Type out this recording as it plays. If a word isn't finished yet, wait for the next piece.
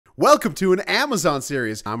Welcome to an Amazon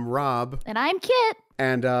series. I'm Rob. And I'm Kit.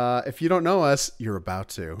 And if you don't know us, you're about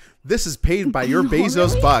to. This is paid by your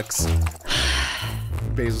Bezos bucks.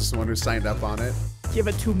 Bezos is the one who signed up on it. Give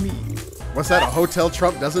it to me. What's that, a hotel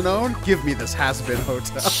Trump doesn't own? Give me this Hazbin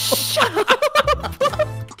Hotel. Shut up.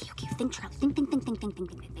 Okay, think, Charlie. Think.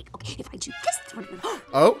 Okay, if I do this, me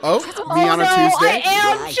on a Tuesday. I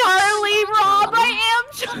am Charlie, Rob. I am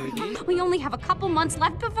Charlie. We only have a couple months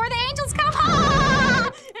left before the angels come.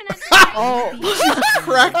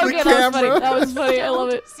 Crack the camera. That was funny. I love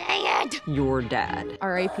it. Say it. Your dad.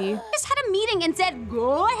 R.I.P. Just had a meeting and said,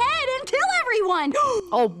 go ahead and kill everyone.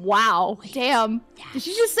 Oh, wow. Damn. Did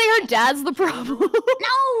she just say her dad's the problem?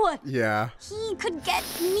 No. Yeah. He could get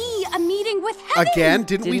me a meeting with heaven. Again?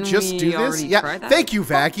 Didn't we just do this? Yeah. Thank you,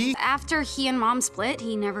 Vacky. After he and Mom split,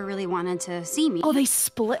 he never really wanted to see me. Oh, they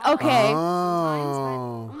split. Okay.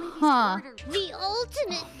 Oh. Huh. The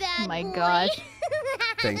ultimate bad Oh my boy. gosh.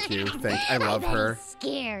 Thank you. I love her.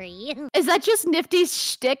 Scary. Is that just Nifty's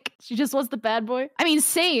shtick? She just wants the bad boy? I mean,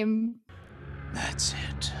 same. That's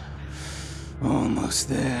it. Almost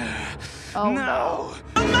there. Oh no.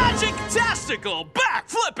 A magic-tastical,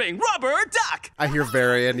 back-flipping rubber duck! I hear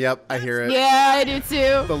VtuberEN. Yep, I hear it. Yeah, I do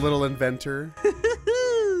too. The little inventor.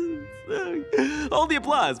 Hold the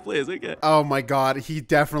applause, please, okay. Oh my god, he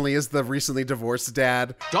definitely is the recently divorced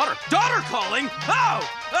dad. Daughter calling? Oh!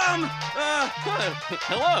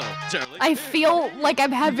 Hello, Charlie. I feel like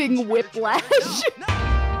I'm having whiplash.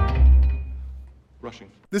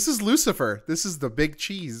 Rushing. This is Lucifer. This is the big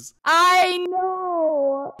cheese. I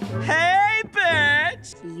know. Hey,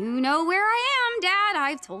 bitch! You know where I am, Dad.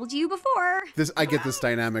 I've told you before. I get this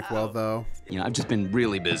dynamic well, though. You know, I've just been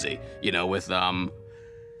really busy, you know, with,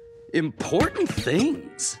 important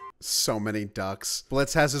things. So many ducks.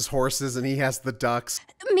 Blitz has his horses and he has the ducks.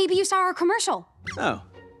 Maybe you saw our commercial. Oh.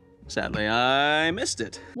 Sadly, I missed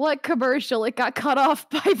it. What commercial? It got cut off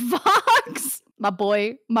by Vox. My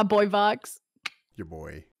boy Vox. Your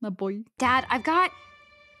boy. My boy. Dad, I've got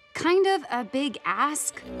kind of a big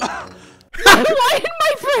ask. Why did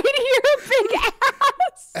my brain hear a big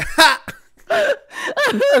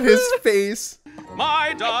ass? His face.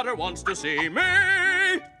 My daughter wants to see me.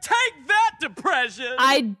 Take that, depression.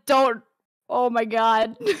 I don't. Oh my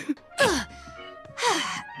god.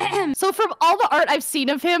 So from all the art I've seen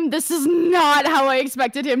of him, this is not how I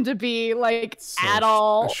expected him to be, like, at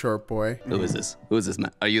all. A short boy. Who is this? Who is this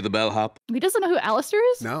man? Are you the bellhop? He doesn't know who Alistair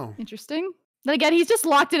is? No. Interesting. Then again, he's just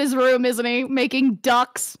locked in his room, isn't he? Making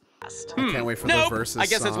ducks. I can't wait for the verses I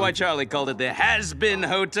guess that's song. why Charlie called it the Hazbin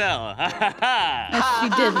Hotel. He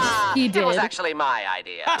did. He did. It was actually my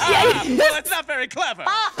idea. Well, it's not very clever.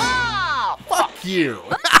 Fuck you.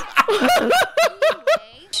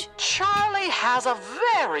 Charlie has a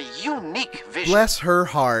very unique vision. Bless her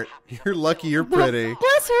heart. You're lucky you're pretty.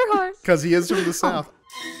 Bless her heart. Because he is from the South.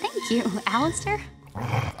 Thank you, Alistair.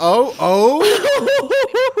 Oh.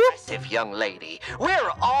 Impressive young lady.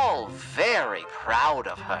 We're all very proud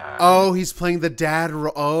of her. Oh, he's playing the dad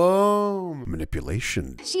role. Oh.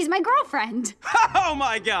 Manipulation. She's my girlfriend. Oh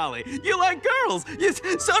my golly, you like girls. So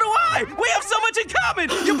do I. We have so much in common.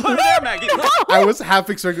 You put it there, Maggie. I was half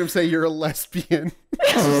expecting him to say you're a lesbian.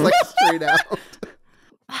 Just like straight out.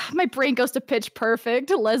 My brain goes to pitch perfect,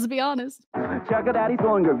 let's be honest. Check out Daddy's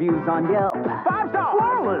glowing reviews on Yelp. 5-star.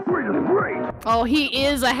 Flawless. Really great. Oh, he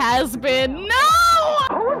is a has-been. No!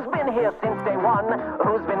 Who's been here since day one?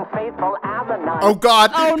 Who's been faithful as a knight? Oh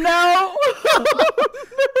god. Oh no!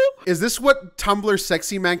 Is this what Tumblr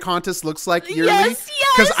Sexy Man contest looks like yearly? Yes.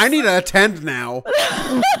 Because I need to attend now.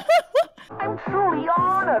 I'm truly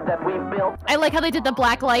honored that we've built. I like how they did the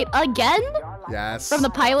black light again Yes. from the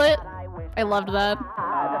pilot. I loved that.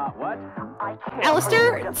 What?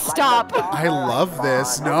 Alistair, stop. I love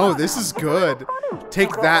this. No, this is good. Take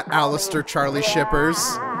that, Alistair Charlie shippers.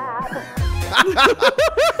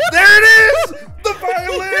 There it is! The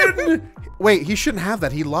violin! Wait, he shouldn't have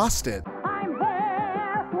that. He lost it.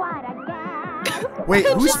 Wait,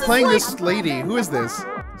 who's playing this lady? Who is this?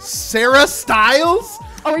 Sarah Styles?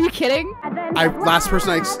 Oh, are you kidding? Last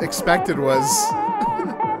person I expected was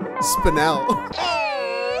Spinell.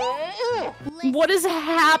 What is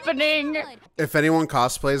happening? If anyone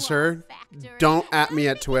cosplays her, don't at me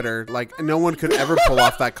at Twitter. Like, no one could ever pull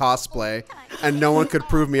off that cosplay, and no one could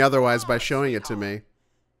prove me otherwise by showing it to me.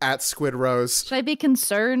 At Squid Rose. Should I be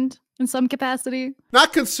concerned in some capacity?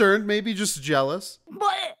 Not concerned, maybe just jealous.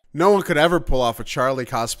 What? No one could ever pull off a Charlie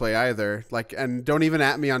cosplay either. Like, and don't even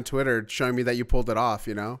at me on Twitter showing me that you pulled it off,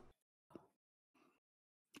 you know?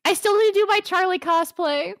 I still need to do my Charlie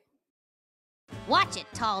cosplay. Watch it,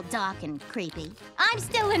 tall, dark, and creepy. I'm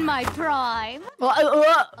still in my prime.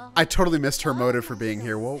 I totally missed her motive for being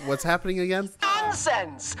here. Well, what's happening again?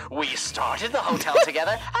 Nonsense! We started the hotel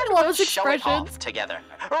together and love we'll his show it expressions. off together.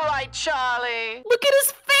 Right, Charlie? Look at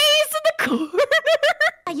his face in the corner.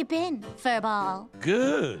 How you been, furball?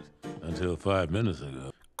 Good. Until 5 minutes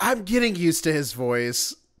ago. I'm getting used to his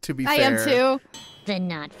voice, to be I fair. am too. But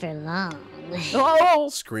not for long. Oh,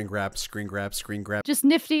 Screen grab, screen grab, screen grab. just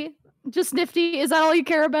nifty. Just nifty. Is that all you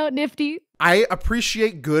care about? Nifty. I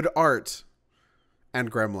appreciate good art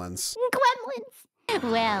and gremlins. Gremlins.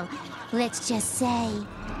 Well, let's just say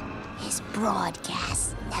his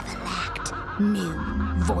broadcast never lacked new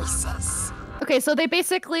voices. Okay, so they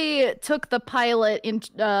basically took the pilot in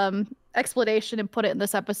explanation and put it in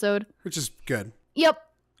this episode. Which is good. Yep.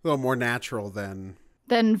 A little more natural than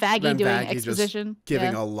Vaggie doing Vaggie exposition. just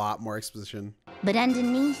giving Yeah. a lot more exposition. But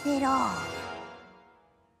underneath it all,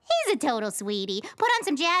 he's a total sweetie. Put on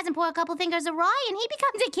some jazz and pour a couple fingers of rye and he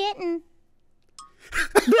becomes a kitten.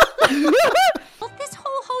 Well, this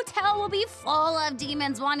whole hotel will be full of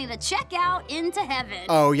demons wanting to check out into heaven.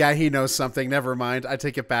 Oh yeah, he knows something. Never mind. I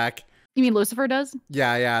take it back. You mean Lucifer does?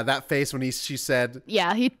 Yeah. That face when she said,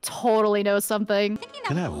 Yeah, he totally knows something.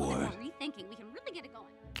 Can I have a word? Rethinking, we can really get it going.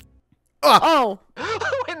 Oh,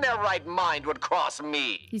 Who in their right mind would cross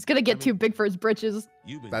me? he's gonna get too big for his britches.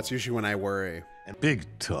 You've been that's usually when I worry. big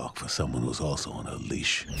talk for someone who's also on a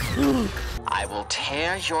leash. I will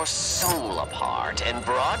tear your soul apart and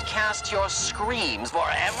broadcast your screams for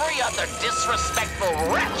every other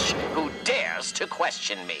disrespectful wretch who dares to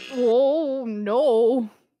question me. Oh, no.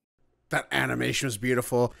 That animation was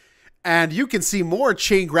beautiful. And you can see more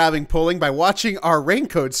chain grabbing pulling by watching our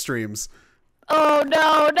Raincode streams. Oh,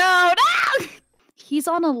 no. He's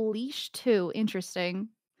on a leash, too. Interesting.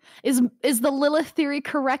 Is the Lilith theory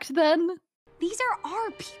correct, then? These are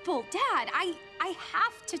our people, Dad. I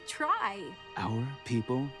have to try. Our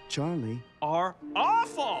people, Charlie, are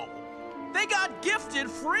awful. They got gifted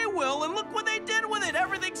free will, and look what they did with it.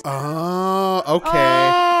 Everything's Oh,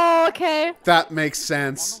 okay. Oh, okay. That makes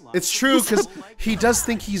sense. It's true because he does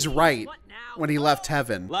think he's right when he left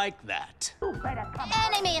heaven. like that. And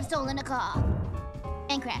I may have stolen a car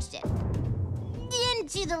and crashed it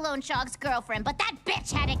into the loan shark's girlfriend, but that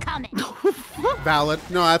bitch had it coming. Valid.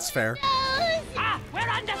 No, that's fair. We're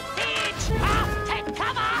under siege. Take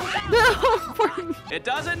cover. It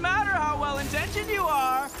doesn't matter how well-intentioned you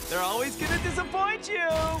are. They're always gonna disappoint you.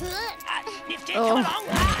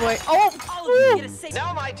 Oh, boy. Oh,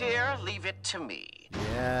 Now, my dear, leave it to me.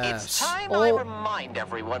 Yes. It's time I remind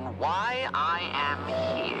everyone why I am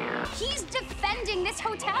here. He's defending this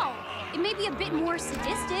hotel. It may be a bit more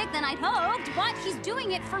sadistic than I'd hoped, but he's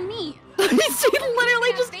doing it for me. he's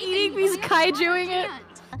literally just eating these kaijuing it.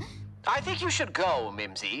 I think you should go,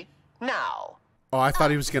 Mimsy. Now. Oh, I thought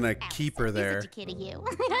he was going to keep her there. Such a kid of you.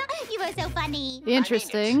 You are so funny.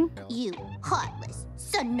 Interesting. You heartless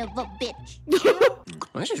son of a bitch.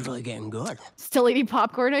 This is really getting good. Still eating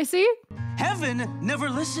popcorn, I see. Heaven never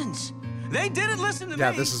listens. They didn't listen to me.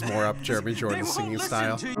 Yeah, this is more up Jeremy Jordan's singing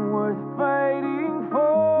style.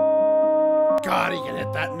 God, he can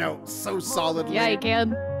hit that note so solidly. Yeah, he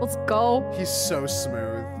can. Let's go. He's so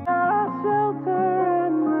smooth.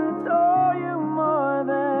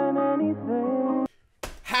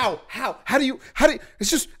 How do you, it's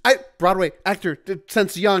just, Broadway actor,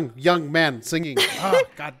 since young man singing. Oh,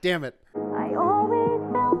 God damn it.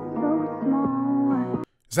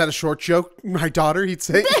 Is that a short joke? My daughter, he'd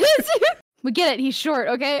say. We get it. He's short,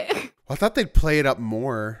 okay? Well, I thought they'd play it up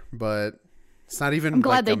more, but it's not even. I'm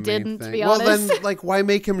glad like, they the main didn't, to thing. be Well, honest. then, like, why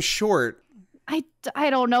make him short? I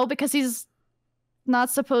don't know, because he's not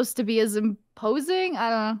supposed to be as imposing. I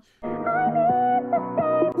don't know.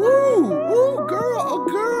 Ooh,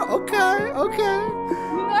 girl, okay.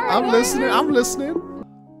 I'm listening.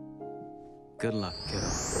 Good luck, kiddo.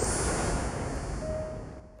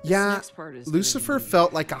 Yeah, Lucifer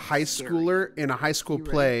felt like a high schooler in a high school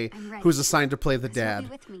play who's assigned to play the dad.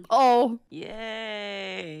 Oh.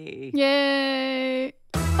 Yay. Yay.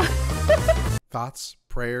 Thoughts,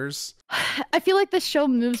 prayers? I feel like this show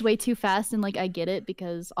moves way too fast, and like I get it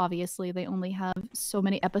because obviously they only have so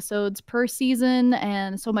many episodes per season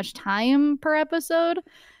and so much time per episode.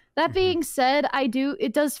 That being said,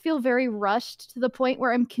 it does feel very rushed to the point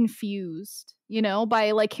where I'm confused, you know,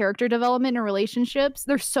 by like character development and relationships.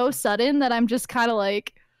 They're so sudden that I'm just kind of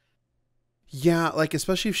like, Yeah, like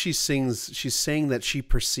especially if she's saying that she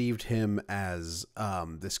perceived him as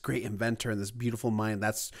this great inventor and this beautiful mind.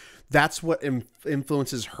 That's what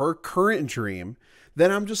influences her current dream.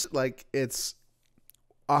 Then I'm just like, it's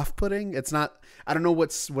off-putting. It's not. I don't know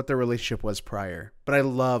what their relationship was prior, but I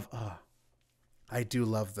love. I do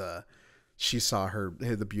love she saw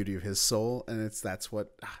the beauty of his soul, and it's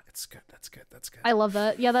good. That's good. I love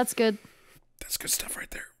that. Yeah, that's good. That's good stuff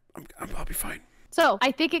right there. I'll be fine. So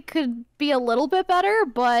I think it could be a little bit better,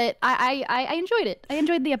 but I enjoyed it. I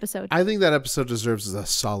enjoyed the episode. I think that episode deserves a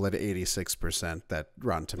solid 86% that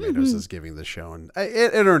Rotten Tomatoes is giving the show, and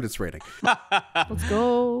it earned its rating. Let's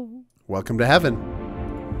go. Welcome to heaven.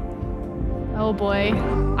 Oh boy.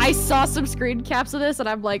 I saw some screen caps of this and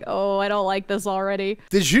I'm like, oh, I don't like this already.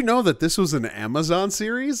 Did you know that this was an Amazon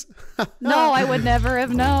series? No, I would never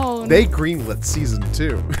have known. They greenlit season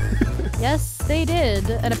 2. Yes, they did.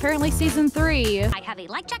 And apparently season 3. I have a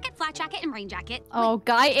light jacket, flat jacket, and rain jacket. Oh,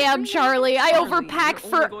 God, I am Charlie. I overpack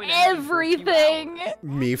for everything.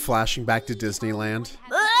 Me flashing back to Disneyland.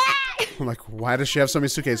 I'm like, why does she have so many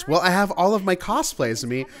suitcases? Well, I have all of my cosplays in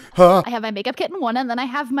me. Huh. I have my makeup kit in one, and then I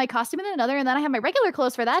have my costume in another, and then I have my regular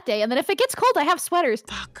clothes for that day. And then if it gets cold, I have sweaters.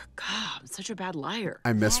 Fuck, God, I'm such a bad liar.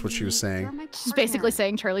 I missed what she was saying. She's basically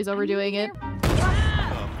saying Charlie's overdoing it.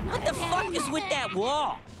 What the fuck is with that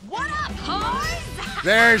wall? What up, hoes?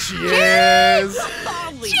 There she is.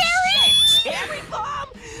 Holy shit! Cherry bomb!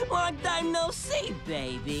 Long time no see,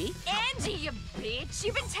 baby. Angie, you bitch.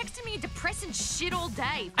 You've been texting me depressing shit all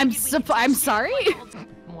day. I'm sorry.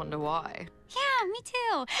 Wonder why. Yeah, me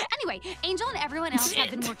too. Anyway, Angel and everyone else have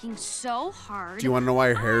been working so hard. Do you want to know why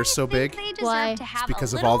your hair is so big? They deserve Why? to have It's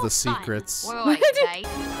because a of all little the fun. secrets. Wait, Jay.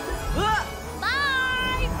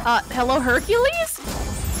 Bye. Hello, Hercules?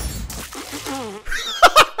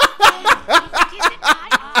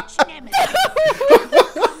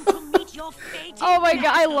 Oh my God,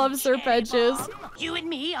 I love Sir Pentious. You and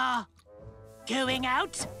me are going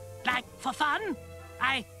out, like, for fun?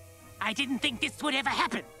 I didn't think this would ever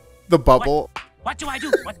happen. The bubble. What do I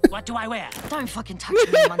do? What do I wear? Don't fucking touch me,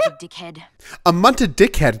 munted dickhead. A munted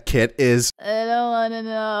dickhead kit is... I don't want to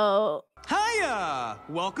know. Hiya!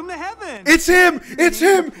 Welcome to heaven. It's him! It's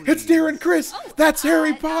him! It's dear and Chris! That's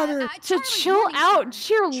Harry Potter! To chill out,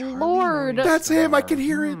 dear lord. That's him! I can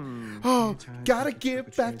hear it! Oh, gotta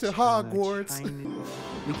get back to Hogwarts.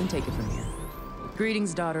 We can take it from here.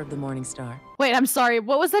 Greetings, daughter of the Morning Star. Wait, I'm sorry.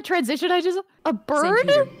 What was that transition I just... A bird?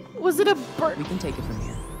 Peter. Was it a bird? We can take it from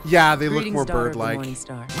here. Yeah, they look Greetings, more daughter of the bird-like. Morning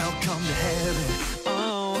Star. Welcome to heaven.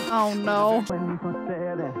 Oh no.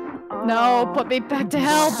 No, put me back to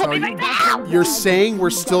hell. Put me back to hell. You're saying we're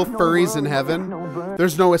still furries in heaven?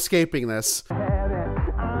 There's no escaping this.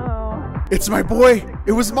 It's my boy!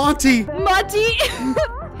 It was Monty! Monty!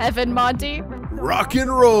 Heaven, Monty. Rock and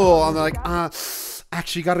roll! And they're like,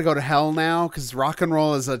 actually gotta go to hell now, because rock and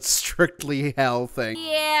roll is a strictly hell thing.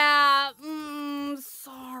 Yeah,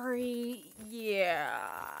 sorry. Yeah,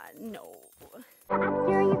 no.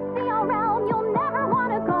 After you see around, you'll never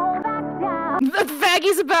want to go back down. The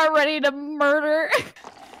faggy's about ready to murder.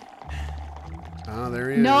 Oh, there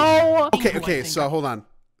he is. No. Okay, so hold on.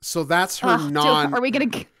 So that's her Are we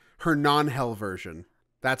gonna... her non-hell version.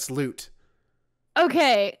 That's Loot.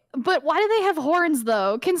 Okay, but why do they have horns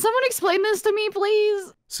though? Can someone explain this to me,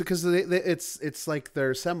 please? So because it's like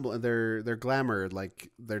their their glamour,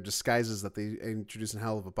 like their disguises that they introduce in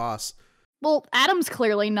Hell of a Boss. Well, Adam's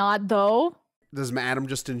clearly not though. Does Adam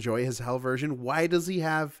just enjoy his hell version? Why does he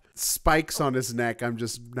have spikes on his neck? I'm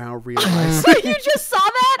just now realizing. You just saw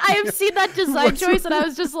that? I have seen that design choice and I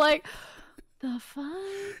was just like, the fuck?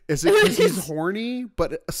 Is it because he's horny,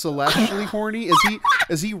 but celestially horny?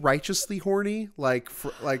 Is he righteously horny? Like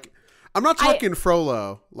I'm not talking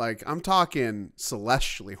Frollo. Like I'm talking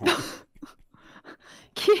celestially horny.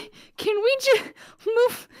 Can we just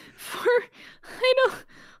move for? I don't.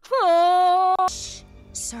 Oh.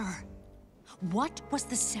 Sir, what was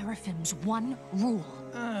the Seraphim's one rule?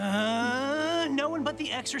 No one but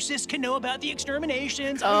the Exorcist can know about the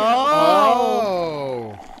exterminations.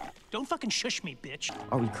 Oh. Don't fucking shush me, bitch.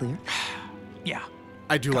 Are we clear? Yeah.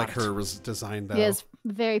 I do like her design though. Yes,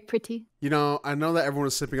 very pretty. You know, I know that everyone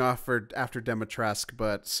was sipping off after Demetresque,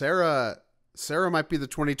 but Sarah might be the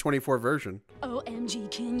 2024 version.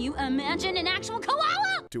 OMG, can you imagine an actual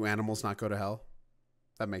koala? Do animals not go to hell?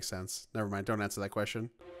 That makes sense. Never mind. Don't answer that question.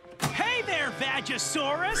 Hey there,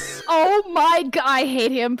 Vagisaurus! Oh my god, I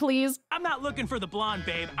hate him, please. I'm not looking for the blonde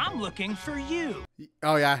babe. I'm looking for you.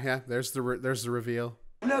 Oh yeah. There's the reveal.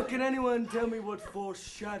 Now, can anyone tell me what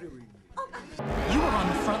foreshadowing is? You were on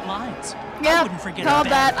the front lines. I Yep, wouldn't forget called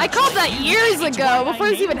about that. I called that years It's ago, why I before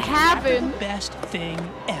this named even you after happened. the best thing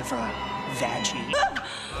ever, Vaggie.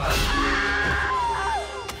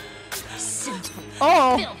 Simple.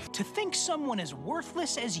 Oh. To think someone as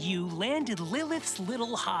worthless as you landed Lilith's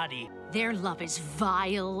little hottie. Their love is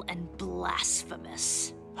vile and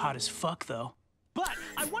blasphemous. Hot as fuck, though. But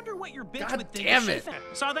I wonder what your bitch God would think. damn if she it.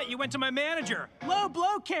 Saw that you went to my manager. Low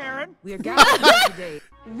blow, Karen. We are gathered here today.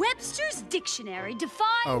 Webster's dictionary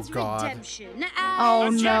defines God. redemption as... Oh,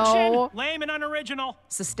 Objection. no. Lame and unoriginal.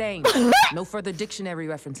 Sustained. No further dictionary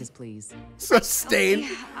references, please. Sustain.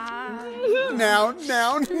 Now.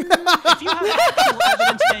 If you have actual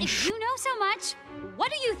evidence, then If you know so much,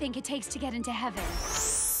 what do you think it takes to get into heaven?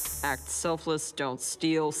 Act selfless, don't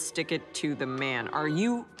steal, stick it to the man. Are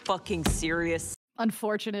you fucking serious?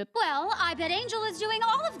 Unfortunate. Well, I bet Angel is doing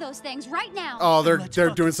all of those things right now. Oh, they're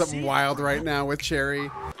doing something wild right now with Cherry.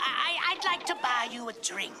 I'd like to buy you a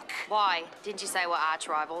drink. Why? Didn't you say we're arch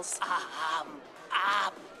rivals?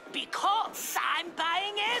 Because I'm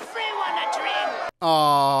buying everyone a drink.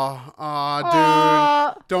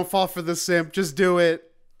 Aw, dude. Don't fall for the simp. Just do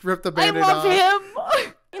it. Rip the Band-Aid off. him.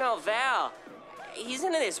 You know, Val, he's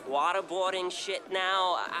into this waterboarding shit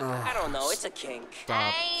now. I don't know. It's a kink.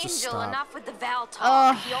 Stop. Just Angel, stop. enough with the Val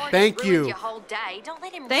talk. He already Thank ruined you. your whole day. Don't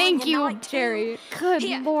let him Thank ruin your you, night, too. Cherry. Good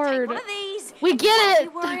Here, lord. take one of these. We and get you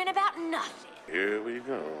it. won't be worrying about nothing. Here we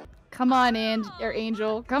go. Come on,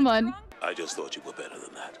 Angel. Come on. I just thought you were better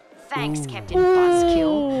than that. Thanks, Captain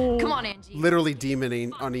Buzzkill. Come on, Angie. Literally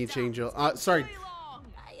demon on each angel. Sorry.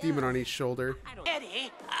 Demon on each shoulder.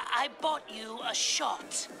 Eddie, I bought you a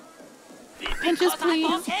shot. Pentious, please. I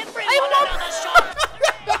bought everyone another shot.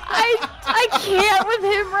 I can't with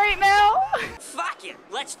him right now. Fuck it.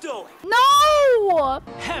 Let's do it. No.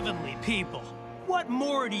 heavenly people. What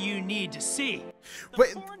more do you need to see? But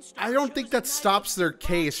I don't think that stops their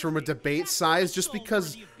case from a debate size. Just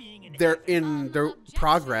because they're in their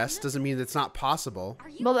progress doesn't mean it's not possible.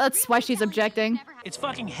 Well, that's why she's objecting. It's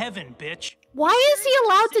fucking heaven, bitch. Why is he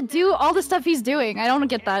allowed to do all the stuff he's doing? I don't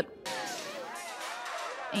get that.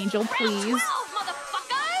 Angel, please.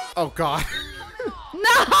 Oh God.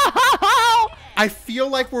 No! I feel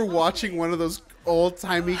like we're watching one of those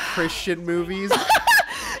old-timey Christian movies.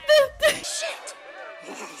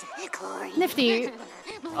 Nifty.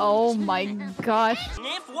 Oh my gosh.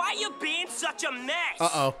 Nif, why you being such a mess?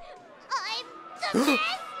 Uh-oh.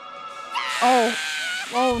 Oh.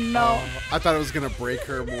 Oh no. I thought it was gonna break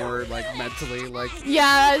her more, like, mentally, like...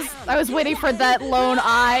 Yeah, I was waiting for that lone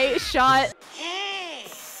eye shot. Hey,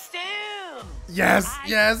 Stu. Yes,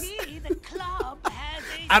 yes.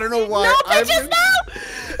 I don't know why. No, bitches,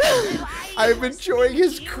 no! I'm enjoying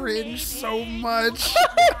his cringe so much.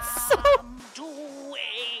 Do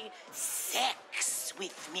a sex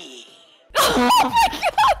with me. Oh my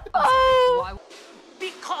god! Oh.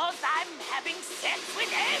 Because I'm having sex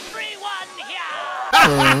with everyone here.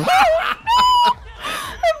 Oh, no!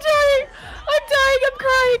 I'm dying. I'm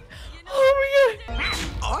crying. Oh my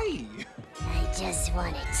god. I just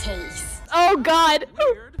want a taste. Oh god.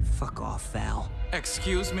 Fuck off, Val.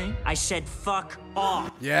 Excuse me? I said fuck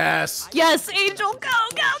off. Yes. Yes, Angel, go,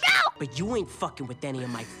 go, go! But you ain't fucking with any of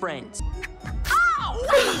my friends.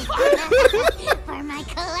 For my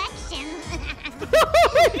collection.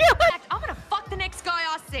 I'm gonna fuck the next guy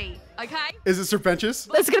I see, okay? Is it Sir Pentious?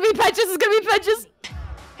 It's gonna be Pentious. It's gonna be Pentious.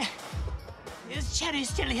 Is Cherry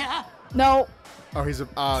still here? No. Oh, he's a...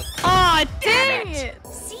 Aw, dang it.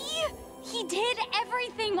 See? He did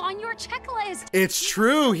everything on your checklist. It's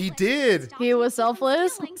true, he did. He was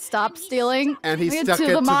selfless, stopped stealing, And he went stuck it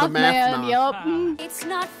to the math man. knob. Yup. It's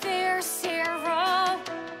not fair, Sarah.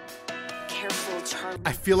 Careful, Charlie.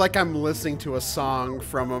 I feel like I'm listening to a song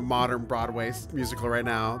from a modern Broadway musical right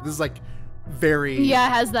now. This is like very Yeah,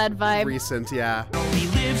 it has that vibe. recent, yeah. He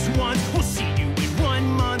lives once, we'll see you in 1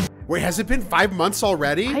 month. Wait, has it been 5 months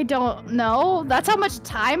already? I don't know. That's how much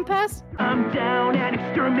time passed? I'm down and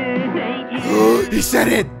exterminate you. He said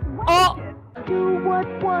it! Oh! Do what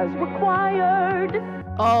was required.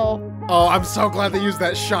 Oh. Oh, I'm so glad they used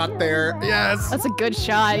that shot there. Yes! That's a good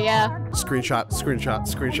shot, yeah. Screenshot, screenshot,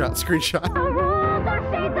 screenshot, screenshot.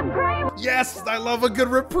 Yes! I love a good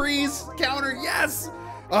reprise counter, yes!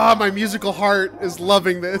 Ah, my musical heart is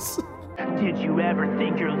loving this. Did you ever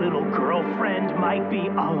think your little girlfriend might be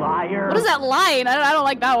a liar? What is that line? I don't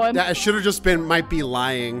like that one. Yeah, it should have just been might be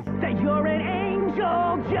lying. That you're an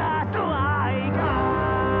angel just like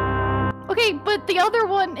her. Okay, but the other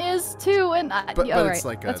one is too, and But all right, it's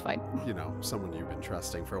like that's fine. You know, someone you've been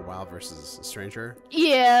trusting for a while versus a stranger.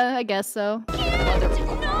 Yeah, I guess so.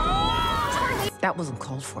 That wasn't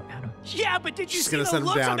called for, Adam. Yeah, but did you She's see gonna the send him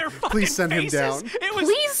looks on down. their fucking Please send him faces? down. It was...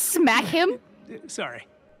 Please smack him. Sorry.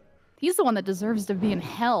 He's the one that deserves to be in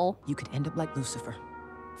hell. You could end up like Lucifer.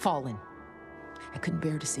 Fallen. I couldn't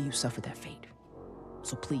bear to see you suffer that fate.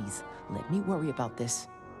 So please, let me worry about this.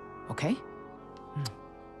 Okay?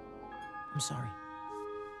 I'm sorry.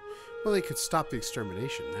 Well, they could stop the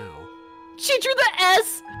extermination now. She drew the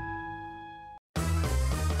S.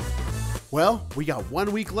 Well, we got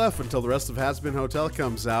 1 week left until the rest of Hazbin Hotel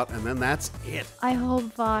comes out, and then that's it. I hope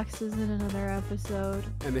Fox is in another episode.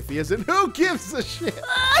 And if he isn't, who gives a shit?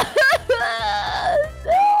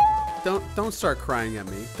 Don't start crying at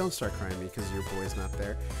me. Don't start crying at me because your boy's not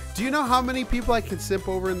there. Do you know how many people I can simp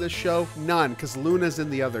over in this show? None, because Luna's in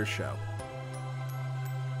the other show.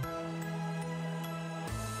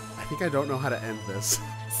 I think I don't know how to end this.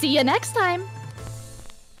 See you next time.